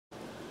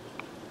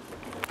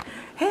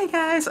Hey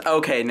guys.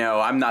 Okay, no,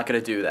 I'm not gonna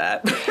do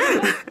that.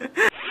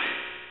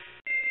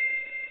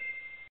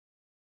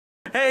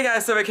 Hey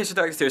guys, so Vacation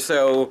Dogs here.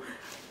 So,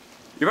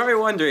 you're probably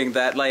wondering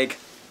that, like,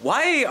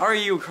 why are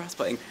you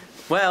cosplaying?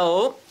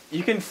 Well,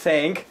 you can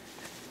thank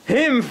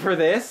him for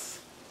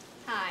this.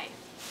 Hi.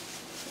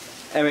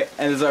 And this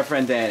is our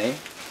friend Danny.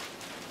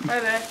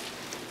 Hi there.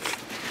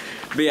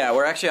 But yeah,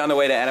 we're actually on the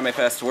way to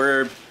AnimeFEST.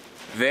 We're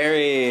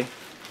a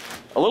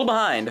little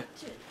behind.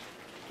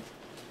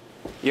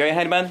 You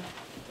alright, bud?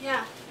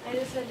 Yeah, I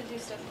just had to do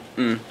stuff.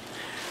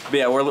 But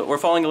yeah, we're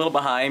falling a little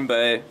behind,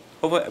 but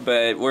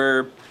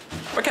we're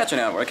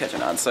catching on. We're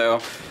catching on. So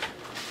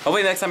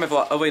hopefully next time we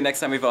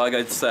vlog,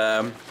 it's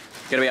gonna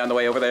be on the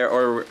way over there,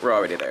 or we're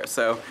already there.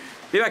 So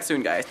be back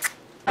soon, guys.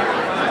 And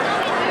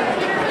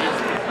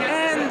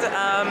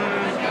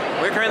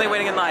we're currently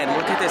waiting in line.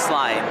 Look at this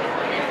line.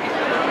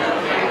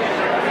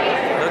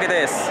 Look at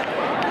this.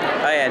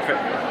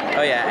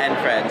 Oh yeah, and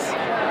friends.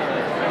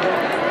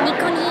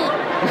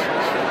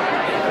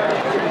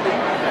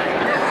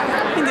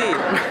 Indeed.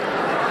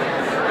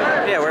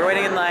 Yeah, we're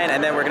waiting in line,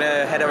 and then we're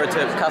gonna head over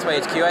to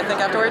Cosplay HQ, I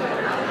think, afterward.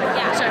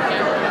 Yeah, check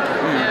in.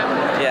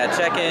 Yeah,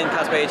 check in,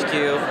 Cosplay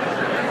HQ.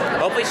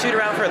 Hopefully shoot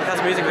around for the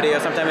custom music video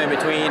sometime in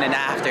between and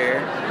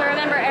after. But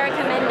remember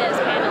Erica Mendez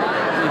panel.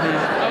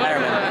 I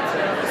remember that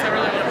too, because I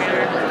really want to meet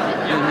her.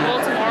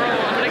 Well, tomorrow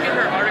I'm gonna get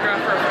her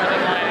autograph for a friend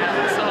of mine,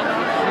 so.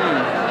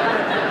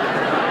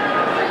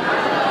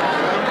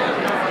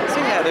 So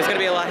yeah, there's gonna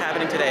be a lot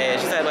happening today.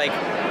 It's just that, like,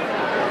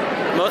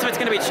 most of it's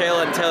gonna be chill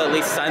until at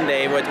least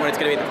Sunday, when it's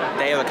gonna be the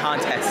day of the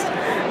contest.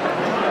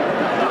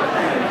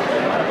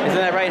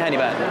 Isn't that right, honey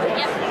bun?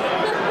 Yep.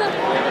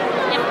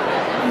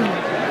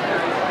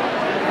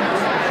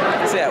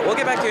 So yeah, we'll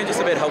get back to you in just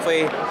a bit.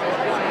 Hopefully,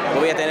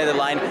 we'll be at the end of the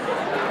line.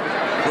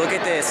 Look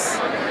at this.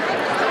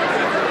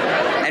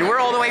 And we're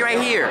all the way right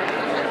here.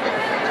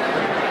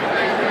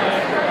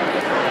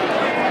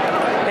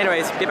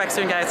 Anyways, get back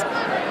soon, guys.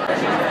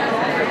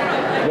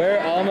 We're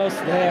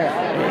almost there.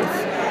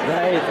 It's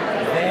right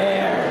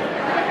there.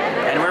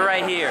 And we're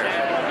right here.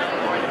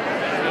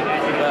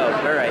 Well,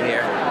 we're right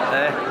here.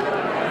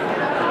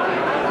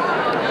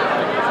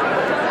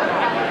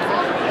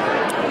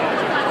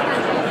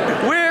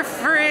 We're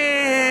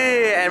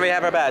free! And we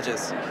have our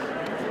badges.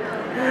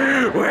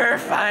 We're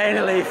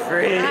finally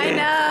free. I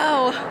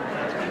know.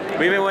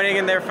 We've been waiting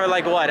in there for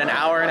like what, an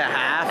hour and a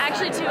half?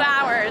 Actually 2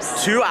 hours.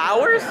 2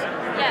 hours?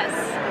 Yes.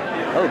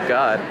 Oh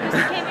God. We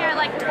came here at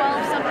like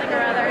 12 something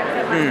or other.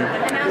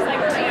 And now it's like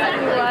 20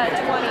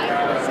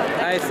 something.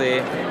 I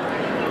see.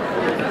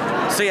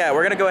 So yeah,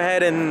 we're gonna go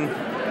ahead and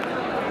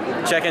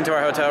check into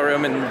our hotel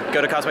room and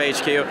go to Cosplay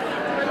HQ.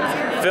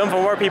 Film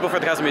for more people for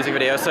the custom music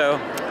video, so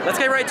let's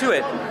get right to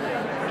it.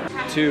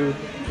 2,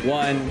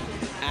 1,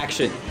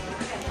 action.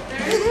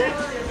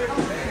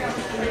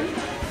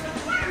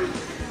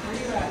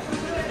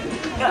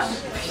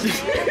 Let's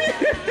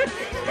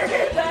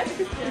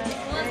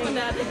put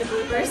that in the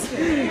bloopers.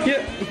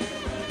 Yep.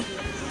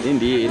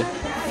 Indeed.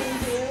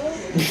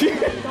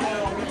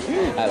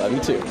 I love you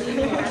too.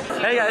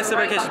 Hey guys, so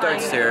Vacation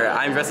Darks here.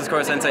 I'm dressed as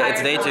Koro Sensei.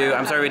 It's day 2.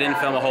 I'm sorry we didn't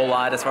film a whole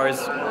lot as far as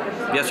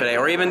yesterday,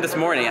 or even this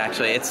morning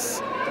actually.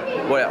 It's,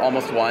 what,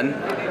 almost 1?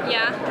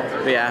 Yeah.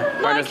 But yeah,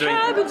 partner's doing...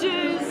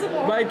 cabbages!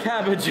 My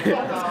cabbages!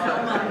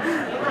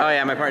 Oh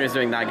yeah, my partner's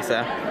doing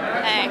Nagisa.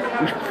 Hey.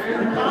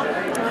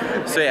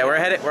 So yeah, we're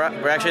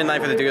actually in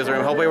line for the duos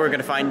room. Hopefully we're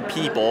gonna find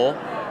people.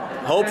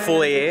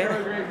 Hopefully.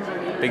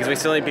 Because we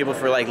still need people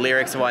for like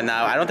lyrics and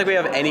whatnot. I don't think we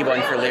have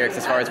anyone for lyrics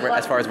as far as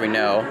we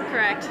know.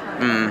 Correct.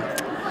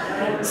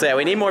 So yeah,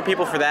 we need more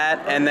people for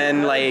that, and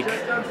then like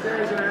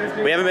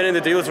we haven't been in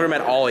the dealer's room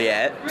at all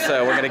yet,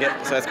 so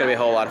that's gonna be a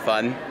whole lot of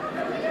fun.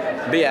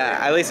 But yeah,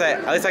 at least I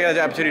got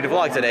the opportunity to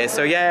vlog today,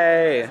 so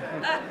yay!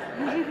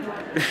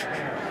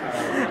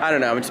 I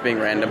don't know, I'm just being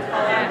random.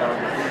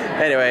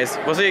 Anyways,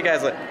 we'll see you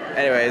guys.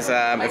 Anyways,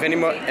 if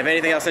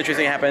anything else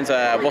interesting happens,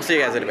 we'll see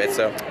you guys in a bit.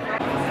 So.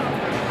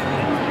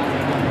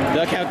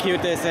 Look how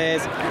cute this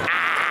is.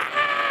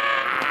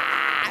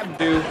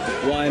 2,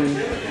 1,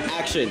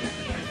 action.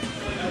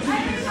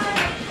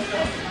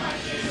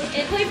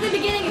 It plays the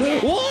beginning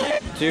again.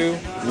 What? 2,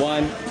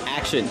 1,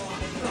 action.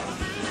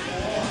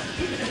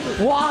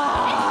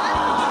 Why?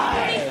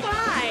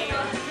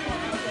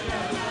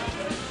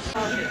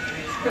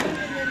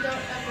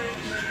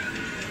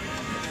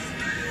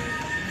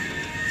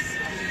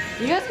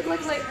 You guys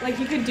look like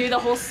you could do the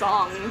whole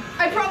song.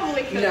 I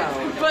probably could. No.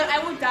 But I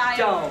will die.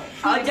 Don't.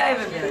 I'll die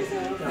of a minute.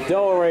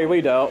 Don't worry,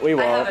 we don't. We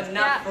won't. I have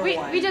enough for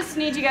one. We just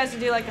need you guys to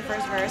do like the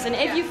first verse, and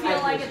if you feel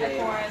like it, the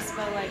chorus.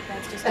 But like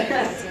that's just what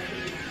that's it.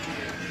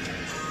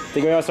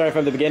 Think we want to start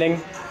from the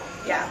beginning?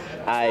 Yeah.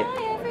 Are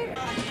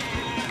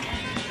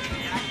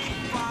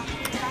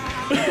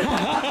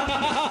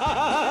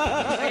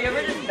you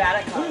ever just bad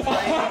at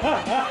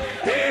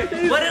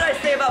cosplay? What did I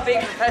say about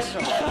being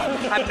professional?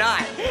 I'm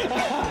not.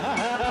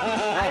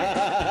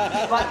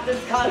 But this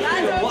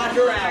cosplay to walk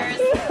around.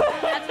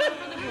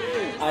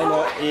 I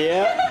know.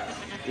 Yep.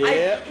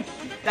 Yep.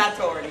 That's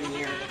already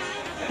here.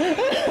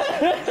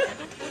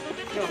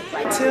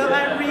 Till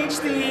I reach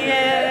the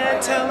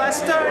end, till I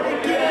start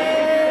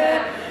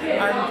again.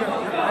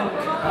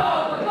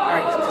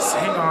 Alright, just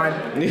hang on.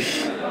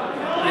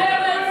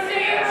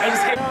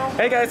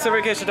 Hey guys, so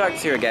Vacation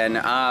Talks here again.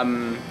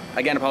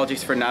 Again,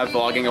 apologies for not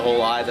vlogging a whole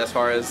lot as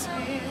far as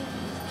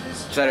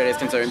Saturday is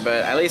concerned,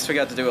 but at least we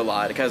got to do a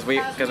lot because we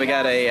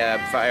got a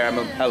Fire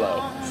Emblem.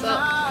 Hello. What's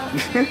up?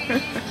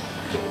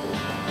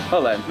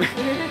 Hold on.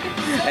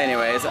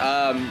 Anyways,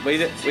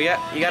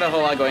 you got a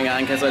whole lot going on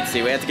because let's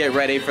see, we had to get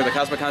ready for the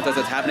cosplay contest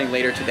that's happening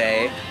later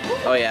today.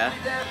 Oh yeah.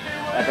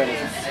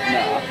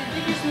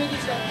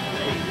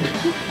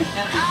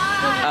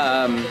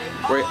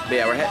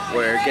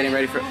 We're getting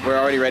ready for. We're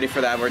already ready for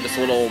that. We're just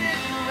a little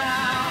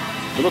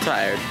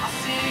tired.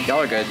 Y'all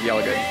are good. Y'all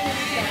are good.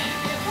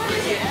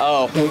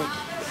 Oh.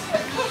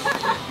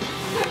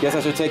 Guess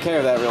I should take care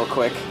of that real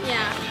quick.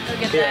 Yeah, go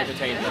get Here, that.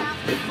 entertain them.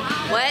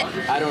 What?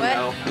 I don't What?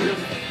 know.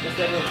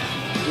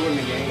 Doing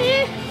the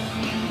game.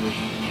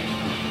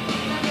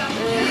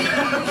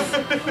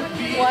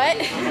 What?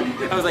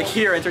 I was like,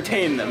 here,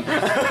 entertain them.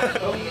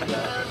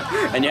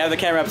 And you have the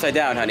camera upside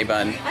down, honey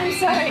bun. I'm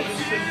sorry.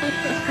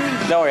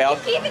 Don't worry, I'll.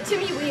 Keep it to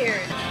me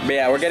weird. But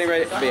yeah, we're getting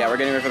ready. But yeah, we're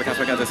getting ready for the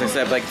cosplay contest.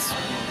 Except like it's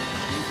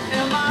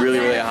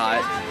really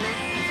hot.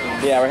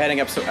 Yeah, we're heading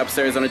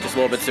upstairs on it just a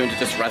little bit soon to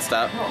just rest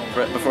up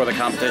before the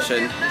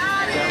competition.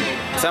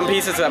 Some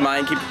pieces of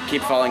mine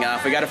keep falling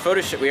off. We got a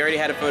photo shoot. We already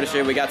had a photo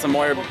shoot. We got some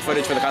more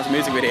footage for the cosplay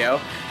music video.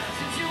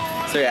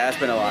 So yeah, it's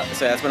been a lot.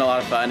 So yeah, it's been a lot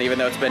of fun, even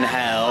though it's been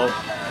hell.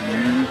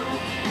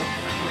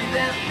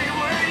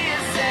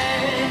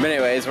 But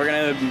anyways, we're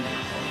gonna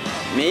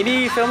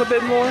maybe film a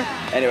bit more.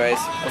 Anyways,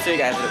 we'll see you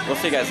guys. We'll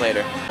see you guys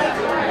later.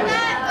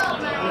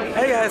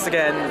 Hey guys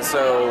again.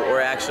 So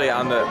we're actually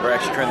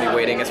currently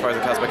waiting as far as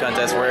the cosplay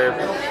contest. We're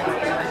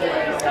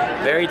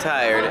very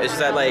tired. It's just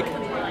that like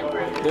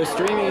they're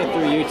streaming it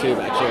through YouTube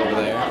actually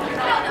over there,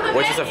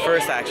 which is a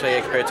first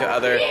actually compared to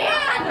other.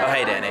 Oh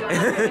hey Danny.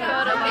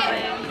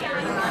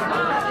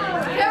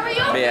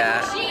 But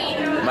yeah,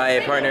 my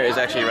partner is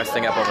actually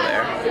resting up over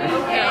there.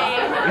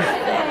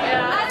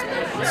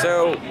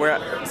 So we're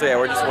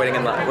just waiting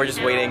in line. We're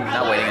just waiting,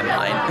 not waiting in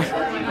line.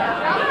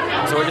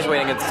 So we're just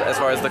waiting as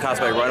far as the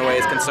cosplay runway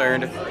is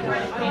concerned.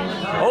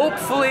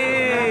 Hopefully.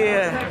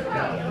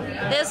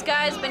 This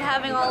guy's been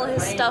having all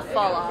his stuff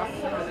fall off.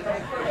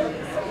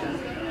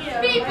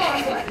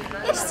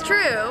 It's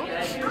true.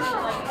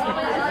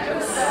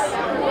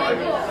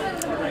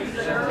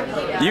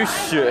 You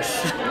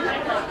shush.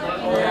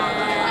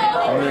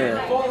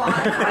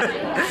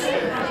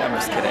 I'm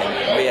just kidding.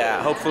 But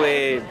yeah,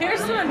 hopefully. Here's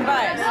some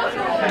advice.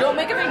 Don't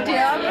make a big deal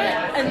of it,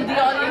 and the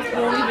audience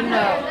won't even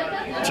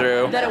know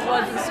True. that it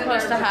wasn't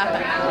supposed to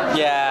happen.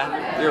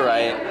 Yeah, you're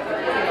right.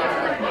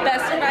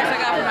 Best advice I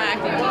got from my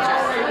acting teacher.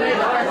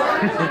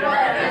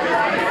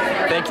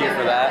 Thank you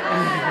for that.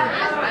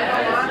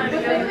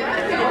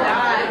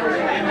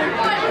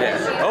 Yeah.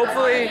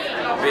 Hopefully,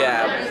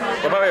 yeah.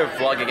 We'll probably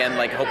vlog again.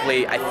 Like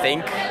hopefully, I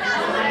think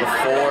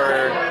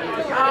before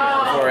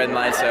we're in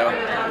line. So.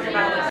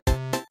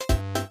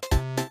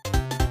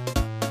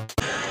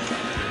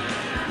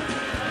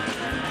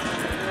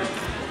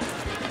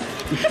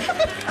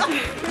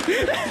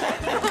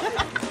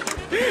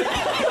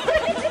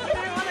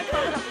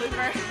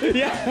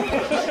 Yeah.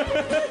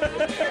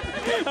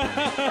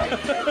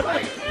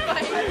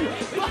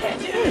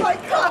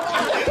 Fight club.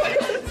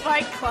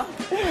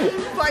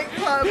 Fight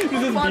club. This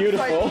is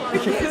beautiful.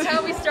 This is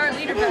how we start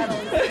leader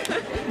battles.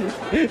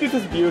 This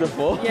is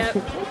beautiful. Yep.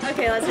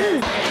 Okay, let's do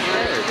this.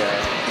 There we go.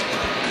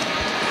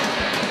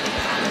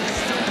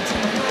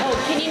 Oh,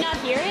 can you not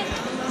hear it?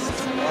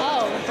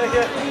 Oh.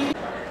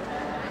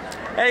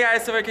 Hey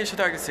guys, so Vacation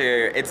Talk is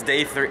here. It's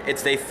day 3.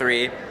 It's day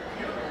 3.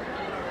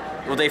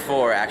 Well, day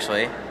 4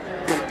 actually.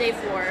 Day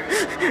 4.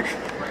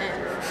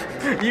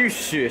 You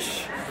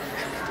shush.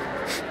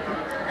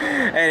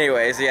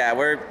 Anyways, yeah,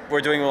 we're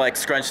doing like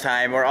scrunch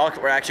time. We're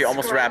actually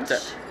almost wrapped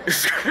up.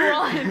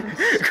 Crunch.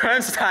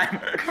 Crunch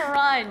time.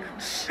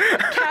 Crunch.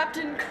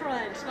 Captain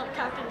Crunch, not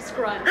Captain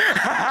Scrunch.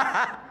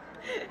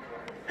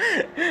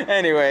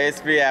 Anyways,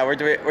 but yeah, we're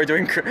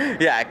doing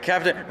crunch. You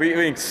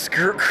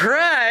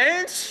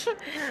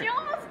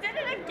almost did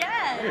it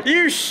again.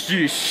 You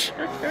shush.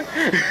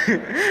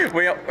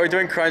 We're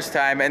doing crunch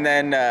time, and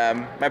then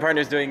my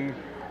partner's doing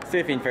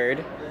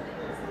Siffinford.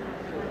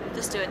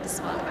 Just do it this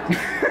one.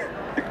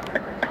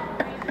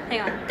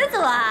 Hang on. This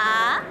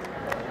one.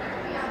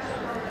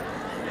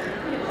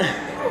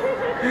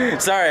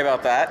 Sorry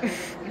about that.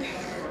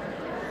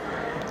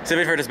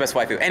 Siffinford is best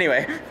waifu.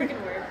 Anyway.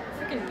 Freaking word.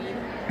 Freaking mean.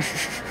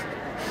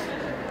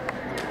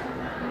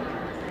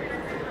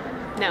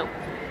 No.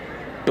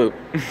 Boop.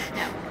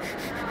 No.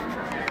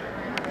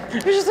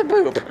 It's just a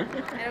boop.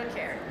 I don't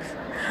care.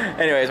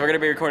 Anyways, we're gonna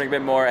be recording a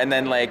bit more, and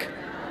then like,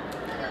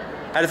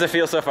 how does it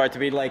feel so far to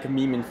be like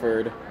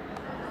Memenford?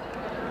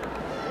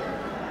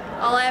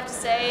 All I have to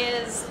say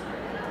is...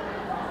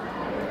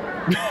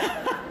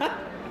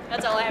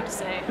 That's all I have to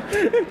say.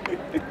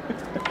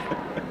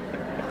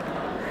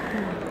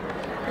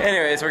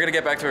 Anyways, we're gonna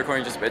get back to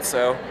recording just a bit,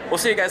 so we'll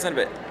see you guys in a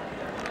bit.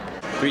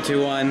 3,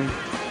 2, 1.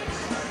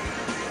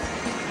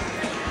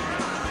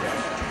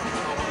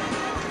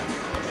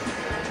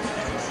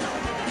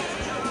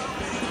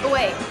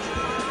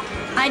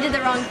 I did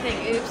the wrong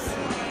thing. Oops.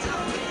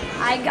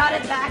 I got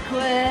it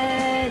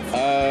backwards.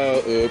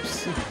 Oh,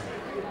 oops.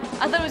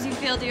 I thought it was you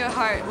filled your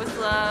heart with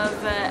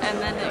love, and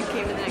then it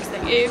came to the next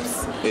thing.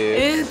 Oops.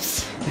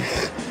 Oops.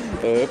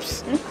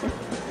 Oops.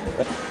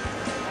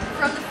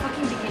 From the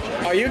fucking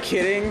beginning. Are you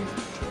kidding?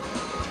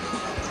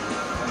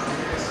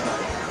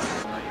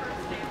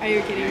 Are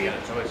you kidding me? You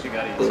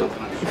gotta eat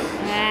something.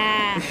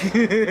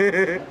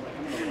 Ah.